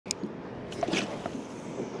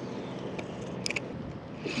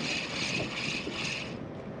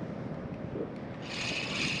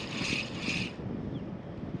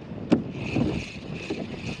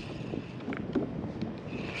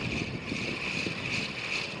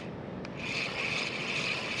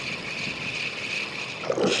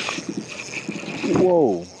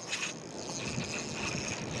Whoa.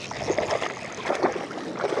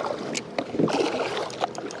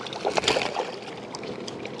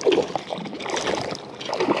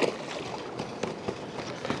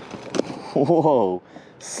 Whoa,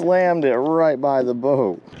 slammed it right by the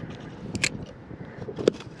boat.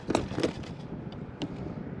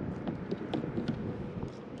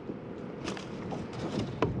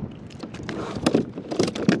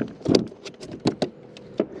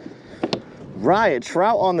 Riot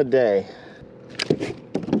trout on the day.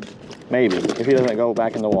 Maybe, if he doesn't go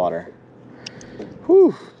back in the water.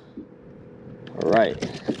 Whew. All right.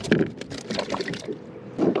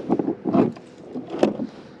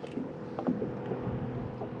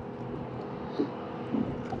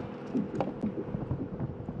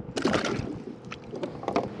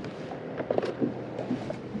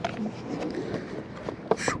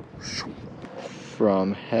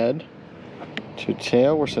 From head to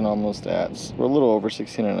tail, we're sitting almost at, we're a little over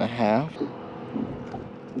 16 and a half.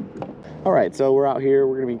 All right, so we're out here,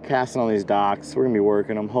 we're gonna be casting on these docks, we're gonna be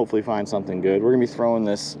working them, hopefully find something good. We're gonna be throwing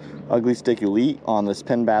this Ugly Stick Elite on this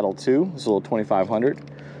Penn Battle 2, this little 2500.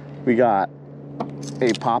 We got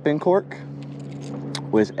a pop-in cork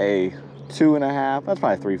with a 2.5, that's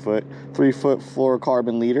probably 3 foot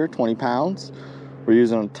fluorocarbon leader, 20 pounds. We're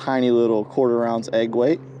using a tiny little 1/4 ounce egg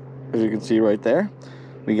weight, as you can see right there.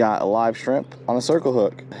 We got a live shrimp on a circle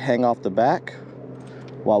hook. Hang off the back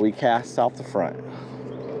while we cast off the front.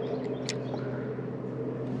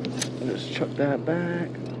 Just chuck that back.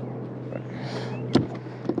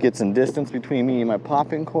 Get some distance between me and my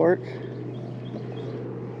popping cork.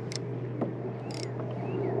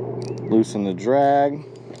 Loosen the drag.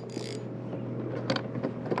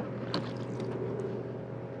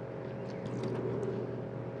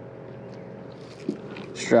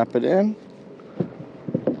 Strap it in.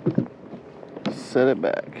 Set it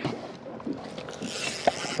back.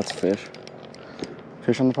 That's a fish.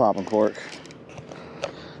 Fish on the popping cork.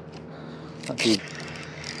 Not too.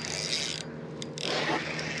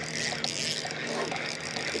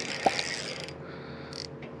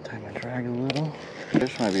 Tighten my drag a little.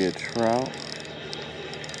 Fish might be a trout.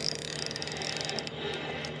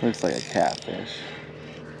 Looks like a catfish.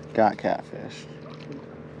 Got catfish.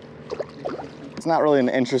 It's not really an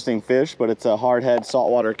interesting fish, but it's a hardhead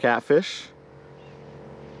saltwater catfish.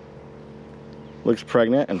 Looks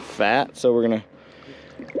pregnant and fat, so we're gonna,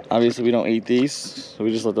 obviously we don't eat these, so we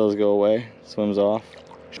just let those go away. Swims off.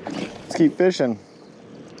 Let's keep fishing.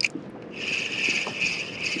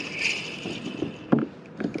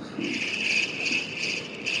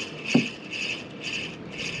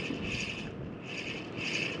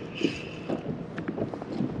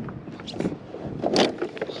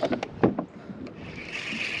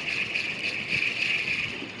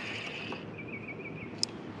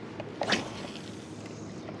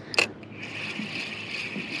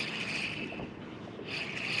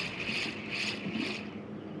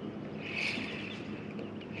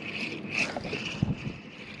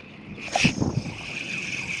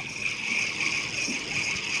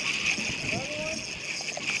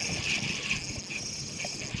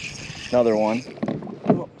 Another one.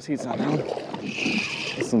 Oh, see, it's not down.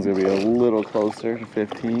 This one's gonna be a little closer to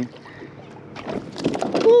 15.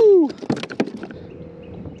 Woo!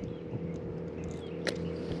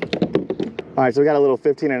 All right, so we got a little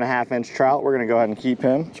 15.5-inch trout. We're gonna go ahead and keep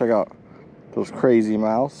him. Check out those crazy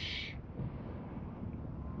mouths.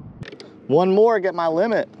 One more, get my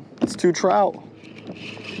limit. It's 2 trout.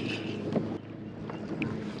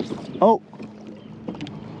 Oh,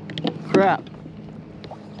 crap.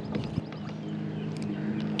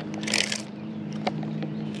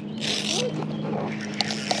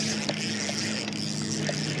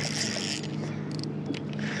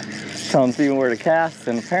 Telling Steven where to cast,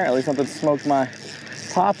 and apparently something smoked my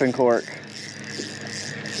popping cork.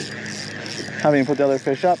 Haven't even put the other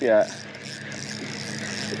fish up yet.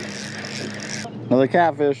 Another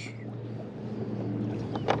catfish.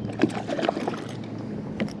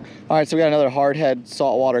 All right, so we got another hardhead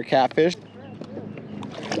saltwater catfish.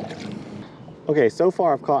 Okay, so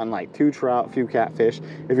far I've caught in like 2 trout, few catfish.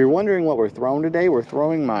 If you're wondering what we're throwing today, we're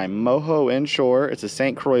throwing my Moho Inshore. It's a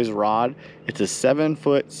St. Croix rod. It's a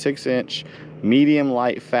 7-foot, 6-inch, medium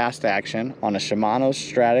light fast action on a Shimano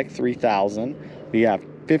Stratic 3000. We have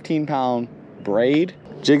 15-pound braid.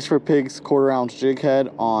 Jigs for Pigs 1/4 ounce jig head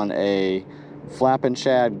on a Flappin'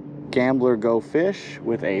 Shad Gambler Go Fish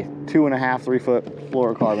with a 2.5, 3-foot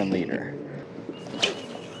fluorocarbon leader.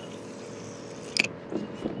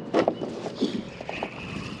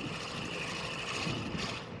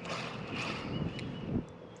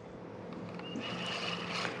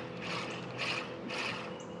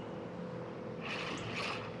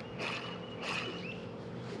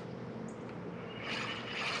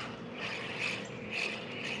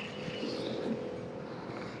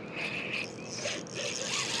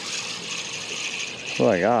 What do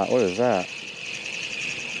I got? What is that?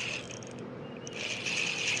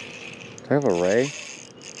 Do I have a ray? I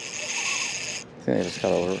think I just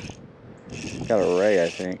got a ray, I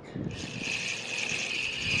think.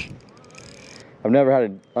 I've never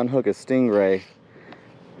had to unhook a stingray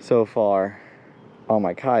so far on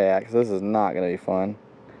my kayak, so this is not going to be fun.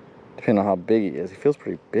 Depending on how big he is. He feels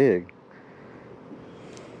pretty big.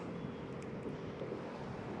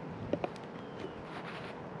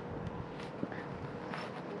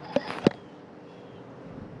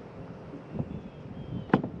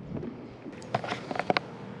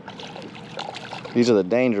 These are the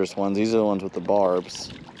dangerous ones. These are the ones with the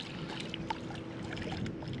barbs.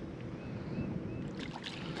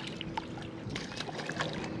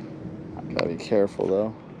 Gotta be careful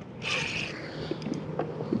though.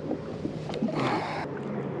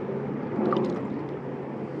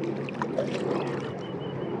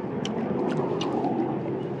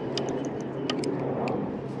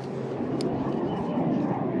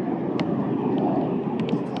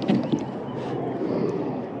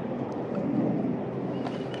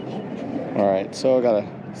 Alright, so I got a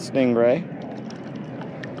stingray.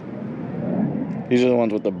 These are the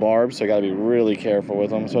ones with the barbs, so I gotta be really careful with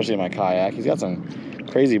them, especially in my kayak. He's got some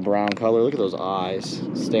crazy brown color. Look at those eyes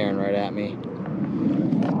staring right at me.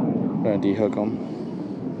 I'm gonna dehook them.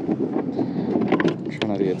 Try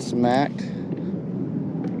not to get smacked.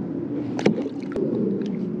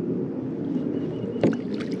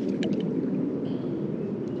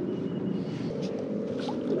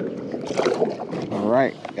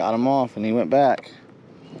 Alright, got him off and he went back.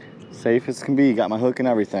 Safe as can be, got my hook and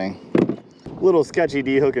everything. Little sketchy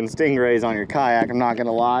de-hooking stingrays on your kayak, I'm not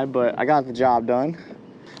gonna lie, but I got the job done.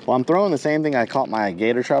 Well, I'm throwing the same thing I caught my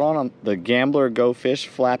gator trout on the Gambler Go Fish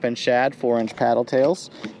Flap and Shad 4-inch paddle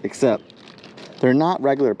tails, except they're not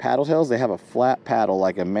regular paddle tails, they have a flat paddle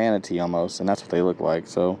like a manatee almost, and that's what they look like.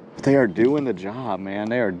 So they are doing the job, man,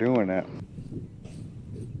 they are doing it.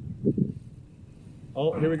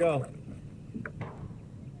 Oh, here we go.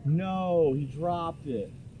 No, he dropped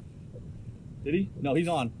it. Did he? No, he's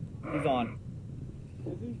on. He's on.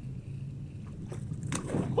 Is he?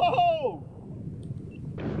 Whoa!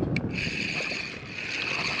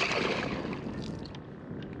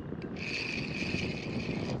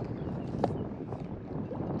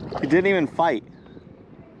 He didn't even fight.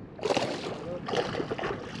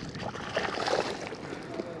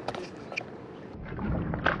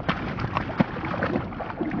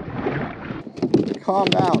 Calm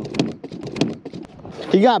down.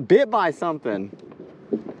 He got bit by something.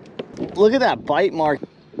 Look at that bite mark.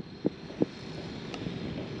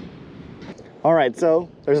 All right, so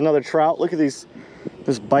there's another trout. Look at this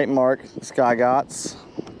bite mark this guy got.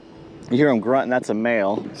 You hear him grunting, that's a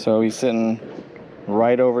male. So he's sitting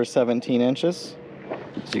right over 17 inches.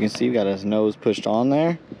 So you can see, we got his nose pushed on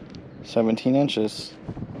there. 17 inches.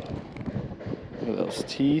 Look at those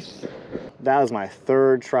teeth. That was my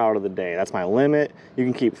third trout of the day. That's my limit. You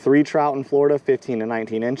can keep 3 trout in Florida, 15 to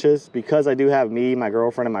 19 inches. Because I do have me, my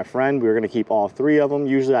girlfriend, and my friend, we were gonna keep all 3 of them.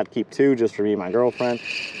 Usually I'd keep 2 just for me and my girlfriend.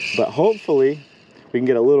 But hopefully we can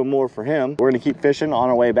get a little more for him. We're gonna keep fishing on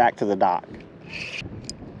our way back to the dock.